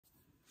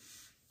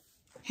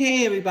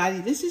Hey everybody,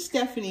 this is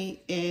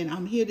Stephanie and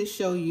I'm here to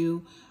show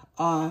you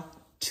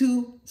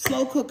two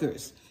slow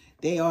cookers.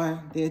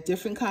 They're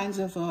different kinds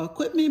of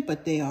equipment,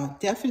 but they are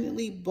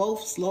definitely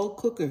both slow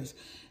cookers.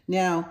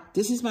 Now,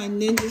 this is my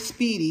Ninja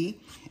Speedi,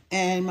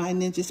 and my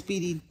Ninja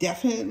Speedi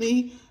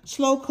definitely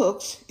slow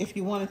cooks. If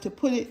you wanted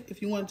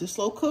to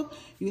slow cook,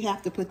 you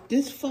have to put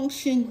this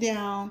function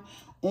down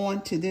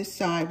onto this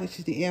side, which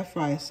is the air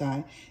fryer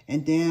side,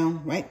 and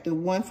down right the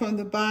one from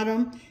the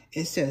bottom,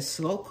 it says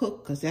slow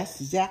cook, because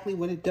that's exactly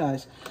what it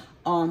does.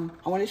 I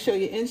want to show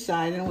you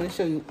inside, and I want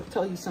to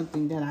tell you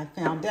something that I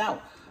found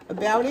out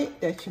about it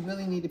that you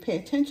really need to pay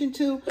attention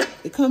to.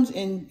 It comes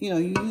in, you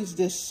use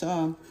this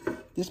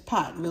this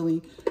pot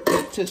really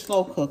to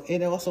slow cook.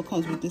 It also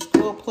comes with this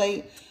grill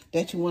plate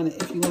that you want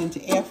to, if you want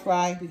to air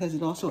fry, because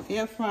it also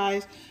air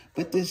fries.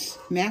 But this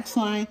max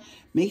line,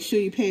 make sure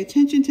you pay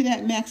attention to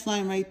that max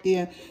line right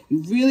there.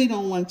 You really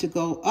don't want it to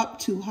go up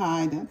too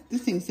high.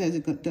 This thing says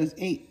it does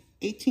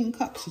 18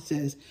 cups, it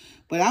says.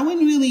 But I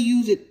wouldn't really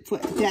use it for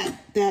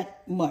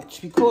that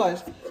much,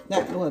 because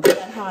that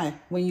high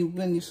when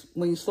you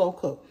slow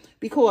cook,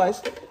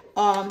 because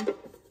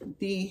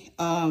the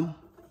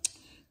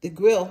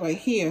grill right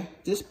here,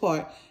 this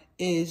part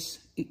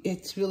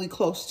it's really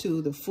close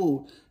to the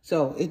food,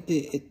 so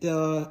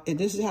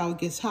this is how it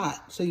gets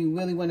hot. So you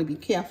really want to be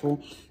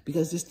careful,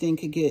 because this thing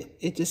could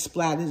it just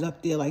splatters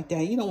up there like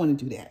that. You don't want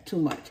to do that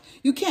too much.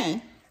 You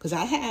can, because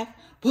I have,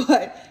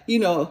 but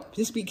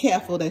just be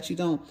careful that you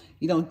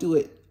don't do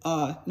it.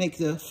 Make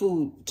the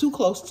food too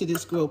close to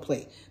this grill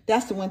plate.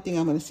 That's the one thing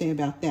I'm going to say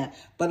about that.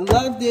 But I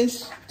love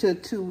this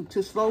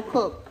to slow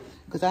cook,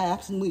 because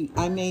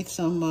I made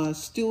some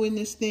stew in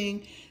this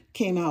thing.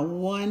 Came out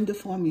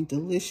wonderful. I mean,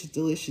 delicious,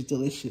 delicious,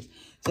 delicious.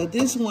 So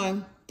this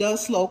one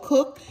does slow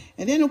cook.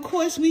 And then, of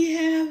course, we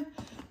have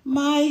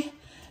my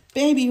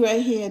baby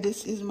right here.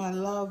 This is my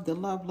love, the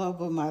love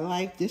of my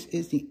life. This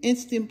is the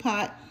Instant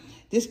Pot.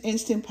 This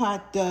Instant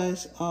Pot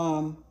does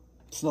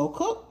slow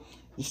cook.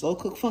 The slow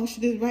cook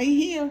function is right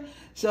here.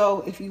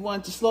 So if you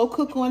want to slow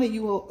cook on it,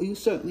 you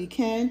certainly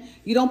can.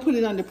 You don't put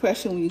it under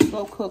pressure when you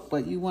slow cook,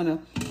 but you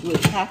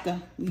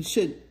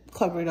should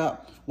cover it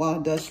up while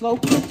it does slow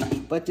cook.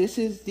 But this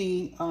is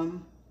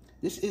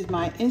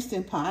my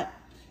Instant Pot,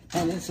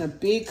 and it's a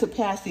big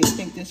capacity. I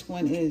think this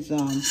one is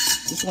I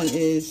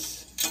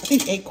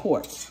think 8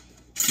 quarts.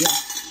 Yeah,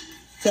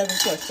 7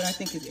 quarts, but I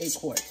think it's 8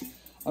 quarts.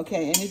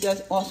 Okay, and it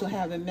does also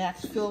have a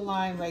max fill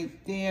line right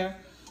there,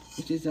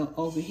 which is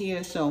over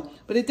here. So,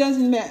 but it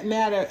doesn't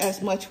matter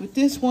as much with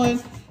this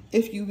one.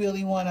 If you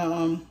really want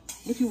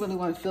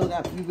to fill it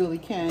up, you really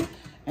can,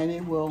 and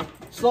it will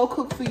slow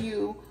cook for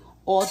you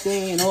all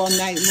day and all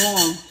night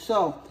long.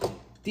 So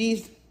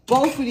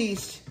both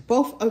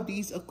of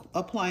these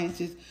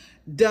appliances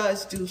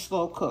does do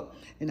slow cook,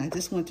 and I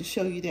just want to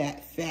show you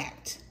that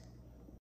fact.